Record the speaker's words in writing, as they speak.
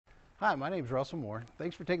Hi, my name is Russell Moore.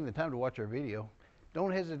 Thanks for taking the time to watch our video. Don't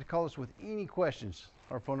hesitate to call us with any questions.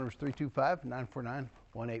 Our phone number is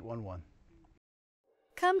 325-949-1811.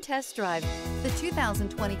 Come test drive the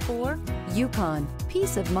 2024 Yukon.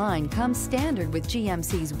 Peace of mind comes standard with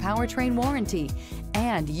GMC's powertrain warranty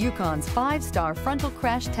and Yukon's 5-star frontal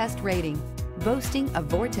crash test rating. Boasting a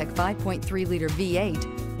Vortec 5.3-liter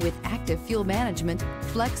V8 with active fuel management,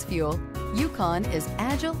 flex fuel, Yukon is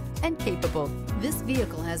agile and capable. This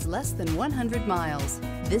vehicle has less than 100 miles.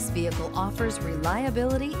 This vehicle offers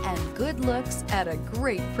reliability and good looks at a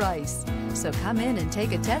great price. So come in and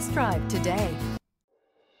take a test drive today.